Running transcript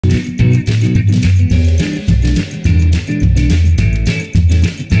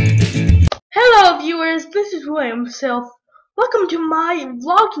William himself. Welcome to my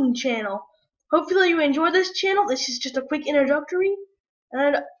vlogging channel. Hopefully you enjoy this channel. This is just a quick introductory,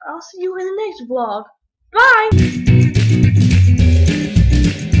 and I'll see you in the next vlog. Bye!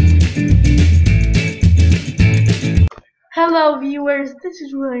 Hello viewers, this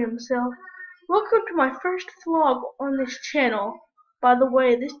is William himself. Welcome to my first vlog on this channel. By the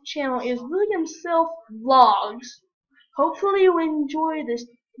way, this channel is William Self Vlogs. Hopefully you enjoy this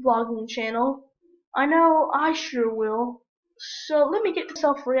vlogging channel. I know I sure will. So let me get to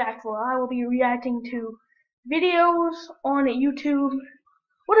self-react. I will be reacting to videos on YouTube,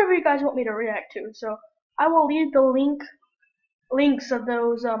 whatever you guys want me to react to. So I will leave the links of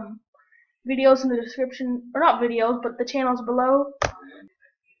those videos in the description, or not videos, but the channels below.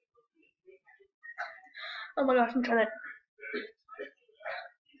 Oh my gosh, I'm trying to.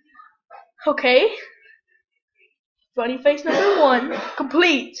 Okay. Funny face number 1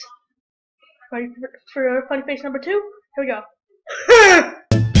 complete. Ready for funny face number 2? Here we go.